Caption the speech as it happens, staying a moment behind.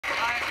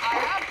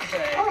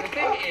the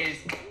thing is...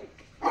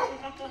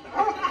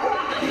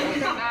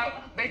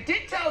 Now, they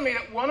did tell me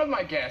that one of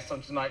my guests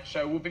on tonight's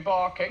show will be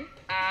barking,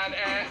 and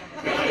I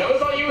know it's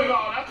not you,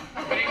 Ivana,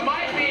 but it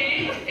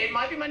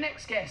might be my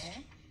next guest.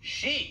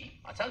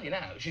 I'll tell you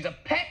now, she's a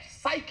pet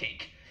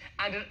psychic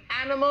and an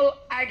animal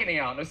agony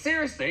aunt. No,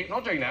 seriously,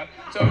 not joking now.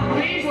 So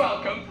please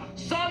welcome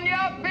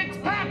Sonya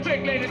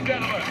Fitzpatrick, ladies and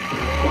gentlemen.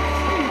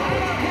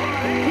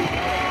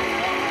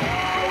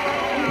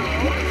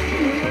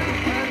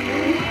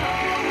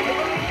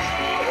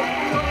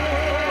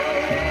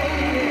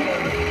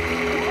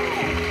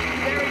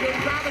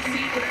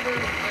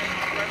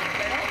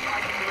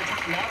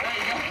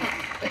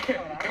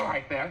 You're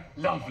right there.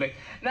 Lovely.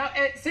 Now,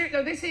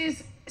 this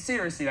is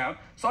seriously now.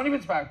 Sonya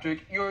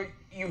Fitzpatrick,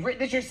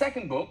 this is your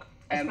second book.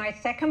 It's my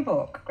second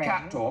book, Graham.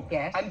 Cat Talk.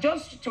 Yes. And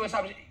just to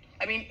establish,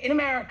 I mean, in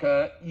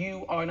America,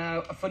 you are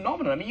now a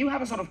phenomenon. I mean, you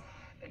have a sort of,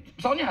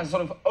 Sonya has a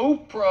sort of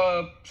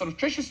Oprah, sort of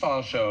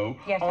Trisha-style show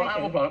on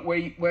Animal Planet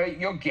where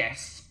your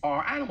guests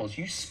are animals.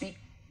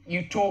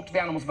 You talk to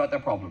the animals about their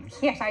problems.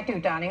 Yes, I do,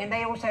 darling, and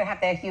they also have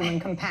their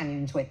human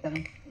companions with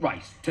them.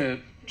 Right,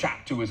 to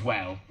chat to as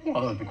well. Yes.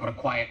 Although it'd be quite a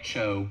quiet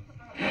show.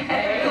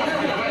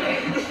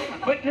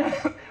 But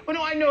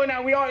no, I know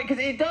now we are, because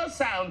it does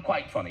sound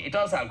quite funny. It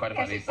does sound quite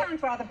funny. Yes, it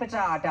sounds rather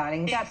bizarre,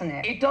 darling, doesn't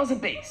it? It does a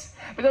bit.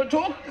 But don't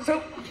talk,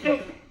 so, you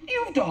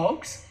have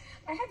dogs?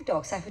 I have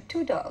dogs. I have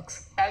 2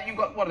 dogs. You've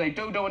got, what are they,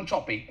 Dodo and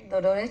Choppy?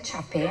 Dodo and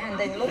Choppy, and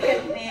they look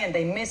at me and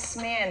they miss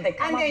me and they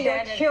come up there. And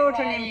they're your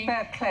children in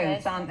fur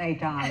clothes, aren't they,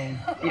 darling?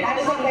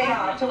 That's what they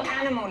are. To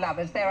animal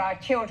lovers, there are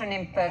children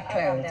in fur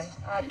clothes.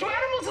 Do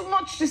animals have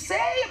much to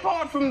say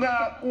apart from the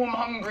I'm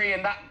hungry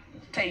and that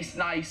tastes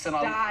nice and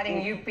all?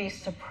 Darling, you'd be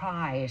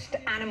surprised.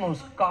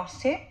 Animals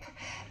gossip.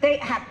 They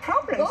have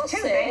problems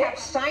too. They have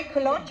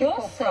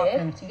psychological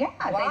problems. Yeah,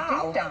 they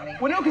do, darling.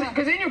 Well, no,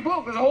 because in your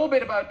book there's a whole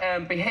bit about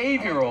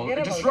behavioural,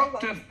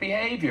 disruptive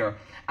behaviour,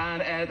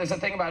 and there's a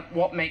thing about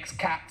what makes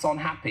cats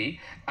unhappy,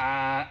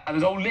 and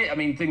there's all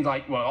things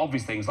like, well,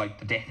 obvious things like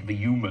the death of a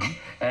human,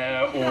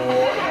 that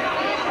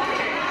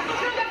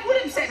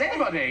would upset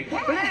anybody.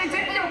 But then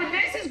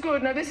this is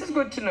good. Now this is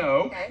good to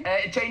know.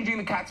 Changing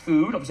the cat's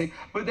food, obviously.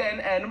 But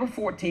then number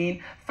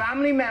 14,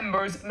 family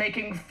members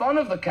making fun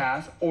of the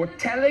cat or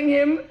telling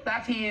him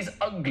that he is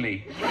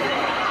ugly.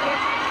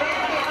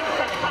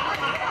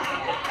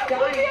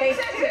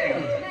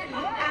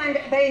 And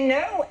they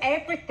know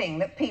everything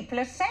that people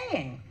are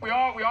saying. We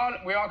are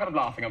kind of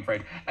laughing, I'm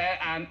afraid.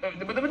 And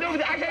also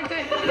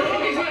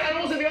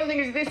the other thing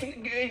is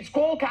it's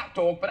called Cat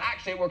Talk, but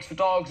actually it works for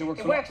dogs. It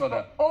works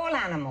for all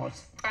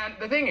animals. And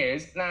the thing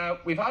is, now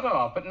we've had a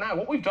laugh, but now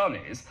what we've done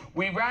is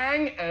we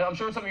rang. I'm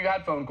sure some of you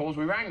had phone calls.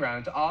 We rang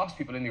round to ask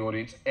people in the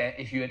audience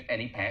if you had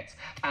any pets,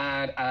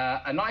 and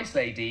a nice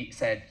lady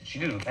said she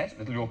did have a pet, a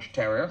little Yorkshire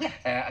Terrier. Yes.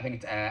 I think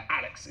it's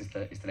Alex is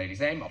the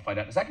lady's name. I'll find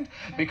out in a second,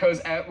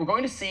 because we're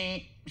going to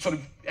see sort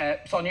of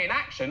Sonya in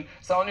action.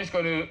 Sonya's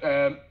going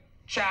to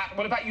chat.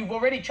 Well, in fact, you've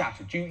already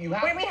chatted. You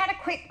have. Well, we had a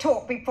quick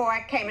talk before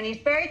I came, and he's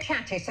very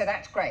chatty, so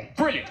that's great.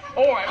 Brilliant.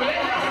 All right. Well,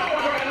 let's go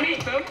over and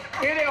meet them.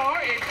 Here they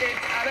are. Alex,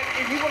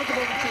 if you want to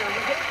come over too,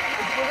 we'll just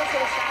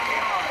sort of stand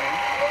behind.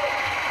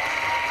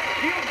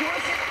 Do you want to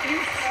sit? You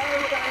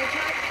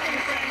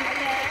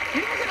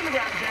can sit in the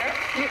ground chair.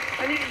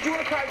 And do you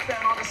want to crouch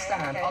down? I'll just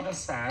stand. Okay. I'll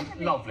just stand.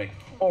 Lovely.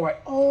 All right.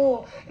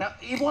 Oh, now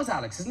it was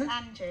Alex, isn't it?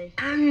 Angie.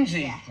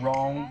 Angie. Yeah.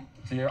 Wrong.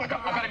 Dear. I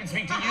can't even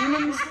speak to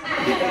humans.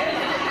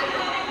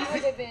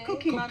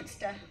 Cookie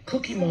Monster.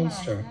 Cookie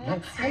Monster. No.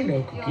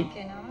 Hello,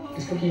 Cookie.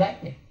 Does Cookie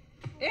like me?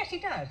 Yes, he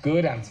does.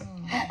 Good answer.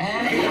 He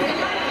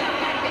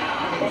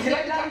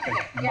loves it.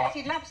 Yes,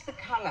 he loves the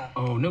colour.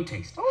 Oh, no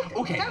taste.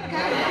 Okay.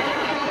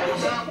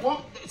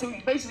 So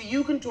basically,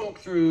 you can talk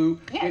through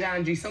with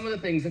Angie some of the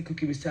things that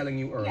Cookie was telling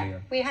you earlier. Yeah,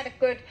 we had a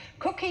good...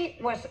 Cookie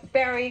was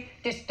very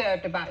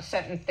disturbed about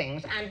certain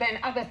things, and then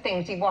other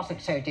things he wasn't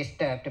so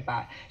disturbed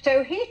about.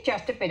 So he's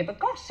just a bit of a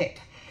gossip.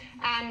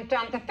 And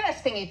the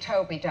first thing he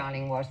told me,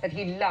 darling, was that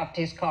he loved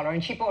his collar,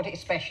 and she bought it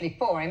especially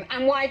for him.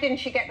 And why didn't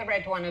she get the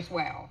red one as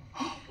well?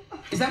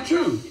 Is that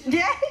true?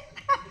 Yeah.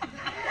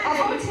 I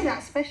wanted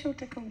that special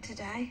to come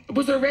today.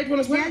 Was there a red one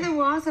as well? Yeah, there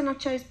was, and I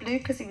chose blue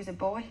because he was a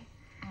boy.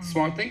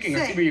 Smart thinking.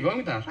 I see where you're going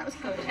with that. That was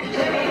good.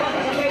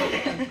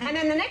 And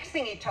then the next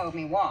thing he told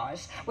me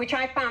was, which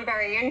I found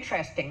very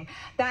interesting,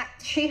 that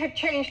she had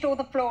changed all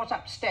the floors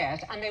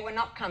upstairs and they were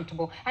not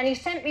comfortable. And he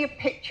sent me a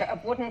picture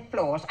of wooden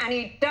floors, and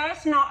he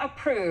does not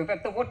approve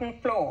of the wooden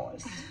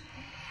floors.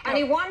 And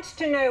he wants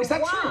to know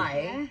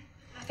why. True?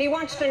 He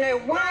wants to know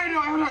why.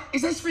 No,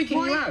 is this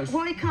freaking you out?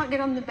 Why he can't get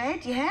on the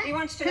bed, yeah? He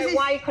wants to know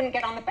why he couldn't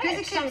get on the bed.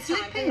 Because he keeps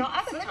slipping.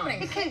 Not other times.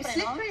 He keeps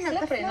slipping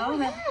at the floor,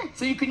 yeah.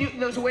 So you can...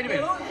 No, so wait a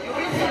minute. Wait a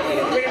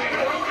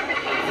minute.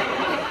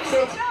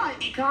 So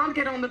he can't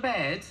get on the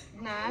bed...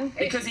 No.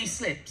 Because he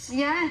slips?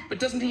 Yeah. But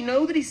doesn't he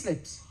know that he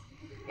slips?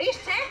 He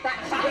said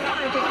that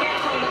sometimes he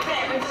gets on the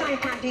bed and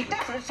sometimes he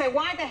doesn't, so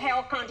why the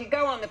hell can't he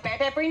go on the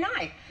bed every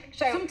night?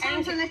 So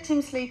sometimes I let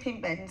him sleep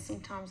in bed and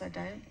sometimes I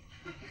don't.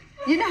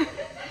 You know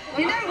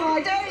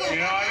why, don't you?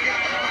 Yeah,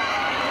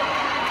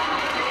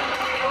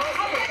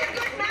 I've got a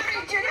good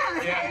marriage, you know.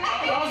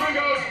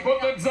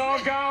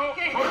 Zorgo.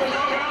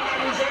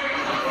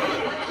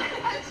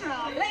 That's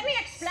right. Let me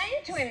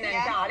explain to him then,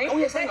 Yeah. darling. Oh,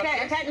 yes,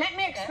 Let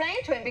me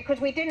explain to him, because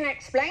we didn't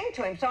explain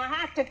to him. So I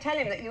have to tell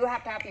him that you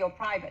have to have your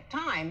private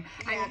time,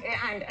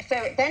 and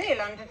so then he'll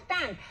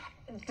understand.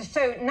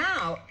 So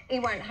now he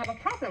won't have a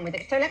problem with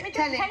it. So let me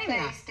just Tell him,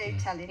 that. please do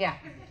tell him. Yeah.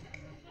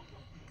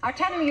 I'll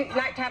tell him you'd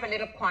like to have a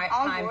little quiet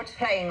time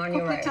playing on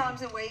your own. A couple of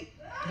times a week.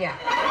 Yeah.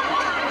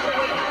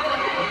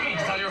 You need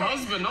to tell your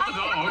husband, not the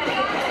dog.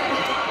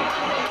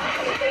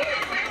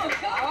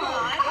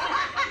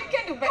 You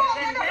can do better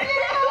than that.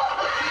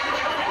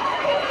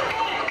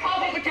 I'll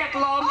put the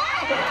kettle on.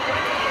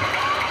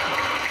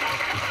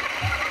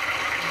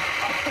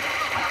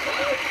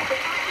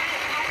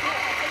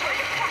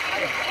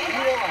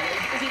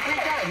 Is he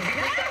freaked out? Is he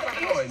freaked out by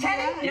the noise? He's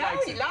telling He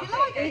likes he it. loves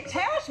it. He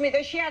tells me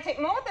that she has it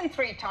more than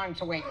 3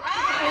 times a week. Oh,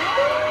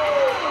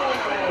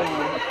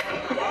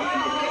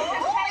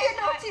 you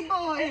naughty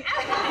boy.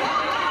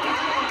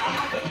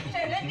 So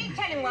let me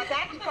tell him, well,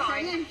 that's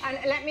fine, and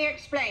let me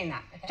explain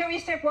that. So he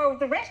said, well,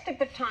 the rest of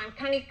the time,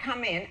 can he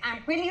come in,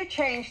 and will you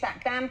change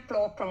that damn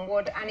floor from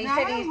wood? And he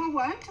said he's... No, I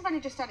won't. I've only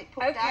just had it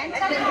put Okay, down.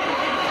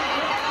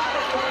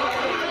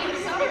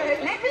 Sorry,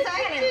 let me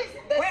tell him.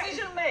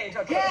 Decision made,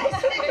 okay?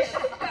 Yes.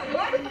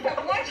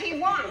 But what he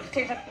wants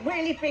is a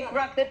really big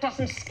rug that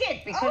doesn't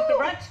skid, because the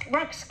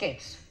rug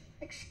skids.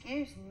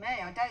 Excuse me,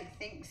 I don't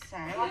think so.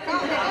 I can't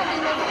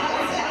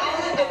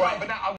Right, but now